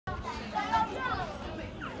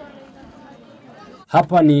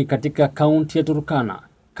Hapa ni katika kaunti ya Turkana,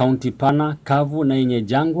 kaunti pana, kavu na yenye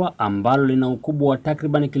jangwa ambalo lina ukubwa wa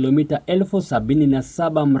takriban kilomita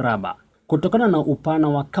 1077 mraba. Kutokana na upana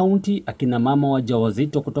wa kaunti, akina mama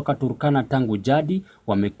wajawazito kutoka Turkana tangu jadi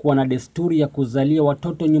wamekuwa na desturi ya kuzalia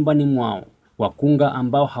watoto nyumbani mwao. Wakunga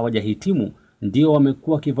ambao hawajahitimu ndio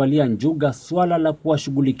wamekuwa kivalia njuga swala la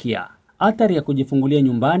kuwashughulikia. Athari ya kujifungulia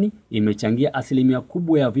nyumbani imechangia asilimia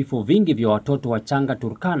kubwa ya vifo vingi vya watoto wachanga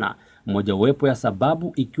Turkana, mojawapo ya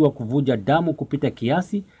sababu ikiwa kuvuja damu kupita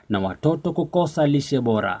kiasi na watoto kukosa lishe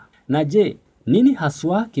bora. Na je, nini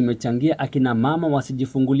haswa kimechangia akina mama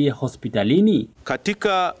wasijifungulie hospitalini?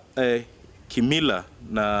 Katika kimila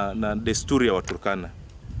na desturi ya Waturkana,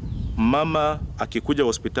 mama akikuja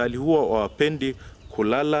hospitali huwa wapendi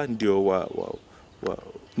kulala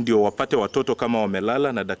ndio wapate watoto kama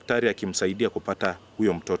wamelala na daktari akimsaidia kupata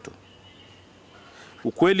huyo mtoto.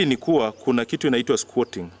 Ukweli ni kuwa kuna kitu inaitwa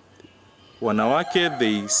squatting. Wanawake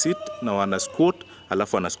they sit na wana squat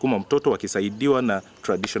alafu wanasukuma mtoto wakisaidiwa na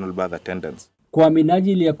traditional birth attendants. Kwa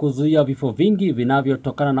minajili ya kuzuia vifo vingi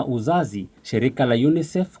vinavyotokana na uzazi, shirika la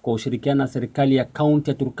UNICEF kwa ushirikiano na serikali ya kaunti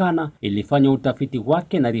ya Turkana ilifanya utafiti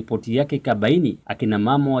wake na ripoti yake ikabaini akina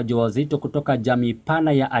mama wajawazito kutoka jamii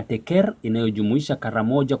pana ya Ateker inayojumuisha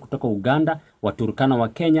Karamoja kutoka Uganda, Waturkana wa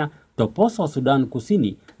Kenya, Toposa wa Sudan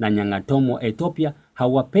Kusini na Nyang'atomo wa Ethiopia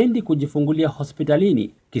hawapendi kujifungulia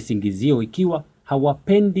hospitalini, kisingizio ikiwa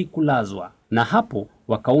hawapendi kulazwa. Na hapo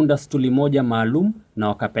wakaunda stuli moja maalum na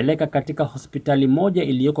wakapeleka katika hospitali moja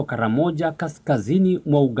iliyoko Karamoja kaskazini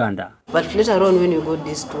mwa Uganda. But later on when we got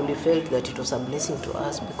this stool, we felt that it was a blessing to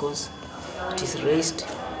us because it is raised,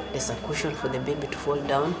 there's a cushion for the baby to fall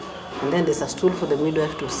down, and then there's a stool for the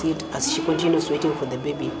midwife to sit as she continues waiting for the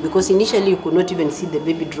baby. Because initially you could not even see the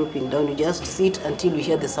baby dropping down, you just sit until you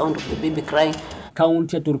hear the sound of the baby crying.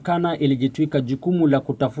 Kaunti ya Turkana ilijitwika jukumu la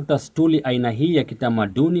kutafuta stuli aina hii ya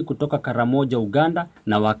kitamaduni kutoka Karamoja Uganda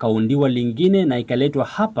na wakaundiwa lingine na ikaletwa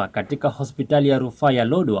hapa katika hospitali ya rufaa ya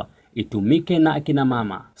Lodwar itumike na akina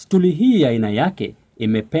mama. Stuli hii ya aina yake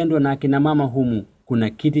imependwa na akina mama humu. Kuna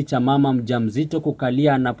kiti cha mama mjamzito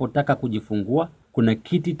kukalia anapotaka kujifungua, kuna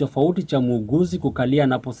kiti tofauti cha muuguzi kukalia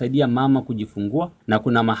anaposaidia mama kujifungua, na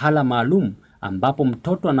kuna mahala maalum ambapo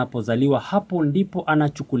mtoto anapozaliwa hapo ndipo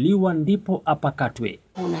anachukuliwa ndipo apakatwe.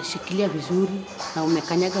 Unashikilia vizuri na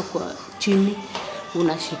umekanyaga kwa chini,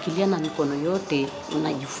 unashikilia na mikono yote,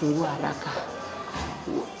 unajifungua haraka.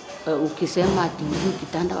 Ukisema ati juu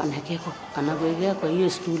kitanda wanawekea kwa hiyo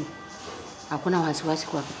stuli, hakuna wasiwasi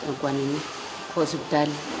kwa nini kwa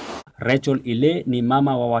hospitali. Rachel Ile ni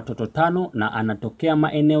mama wa watoto 5 na anatokea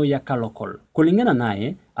maeneo ya Kalokol. Kulingana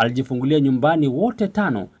naye, alijifungulia nyumbani wote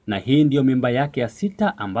 5 na hii ndio mimba yake ya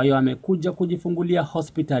 6 ambayo amekuja kujifungulia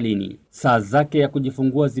hospitalini. Saa zake ya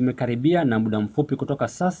kujifungua zimekaribia na muda mfupi kutoka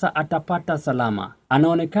sasa atapata salama.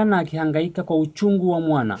 Anaonekana akihangaika kwa uchungu wa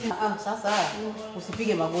mwana. Sasa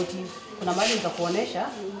usipige magoti. Kuna mahali nitakuonesha.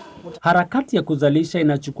 Harakati ya kuzalisha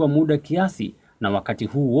inachukua muda kiasi. Na wakati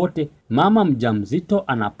huu wote, mama mjamzito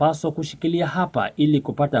anapaswa kushikilia hapa ili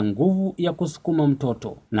kupata nguvu ya kusukuma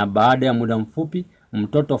mtoto. Na baada ya muda mfupi,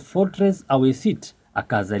 mtoto Fortress Awesit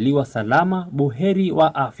akazaliwa salama buheri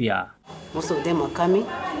wa afya. Most of them are coming.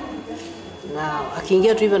 Na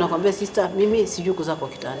akiingia tu hivyo nakwambia sister, mimi sijui kuzaa kwa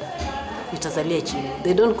kitanda. Nitazalia chini.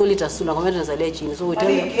 They don't call it a stool, nakwambia nitazalia chini. So we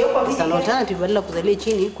tell them, it's an alternative, badala kuzalia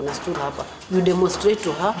chini, kuna stool hapa. You demonstrate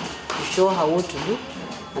to her, you show her what to do,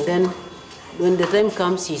 and then when the time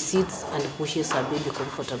comes, she sits and pushes her baby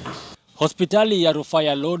comfortably. Hospitali ya rufaa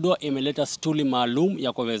ya Lodwar imeleta stuli maalum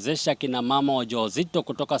ya kuwezesha kina mama wajawazito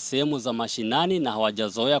kutoka sehemu za mashinani na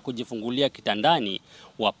hawajazoea kujifungulia kitandani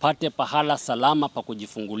wapate pahala salama pa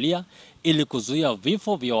kujifungulia ili kuzuia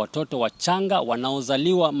vifo vya watoto wachanga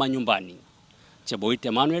wanaozaliwa manyumbani. Cheboit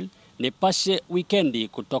Emmanuel, Nipashe Wikendi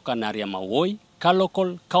kutoka Nariamawoi,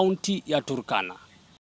 Kalokol, kaunti ya Turkana.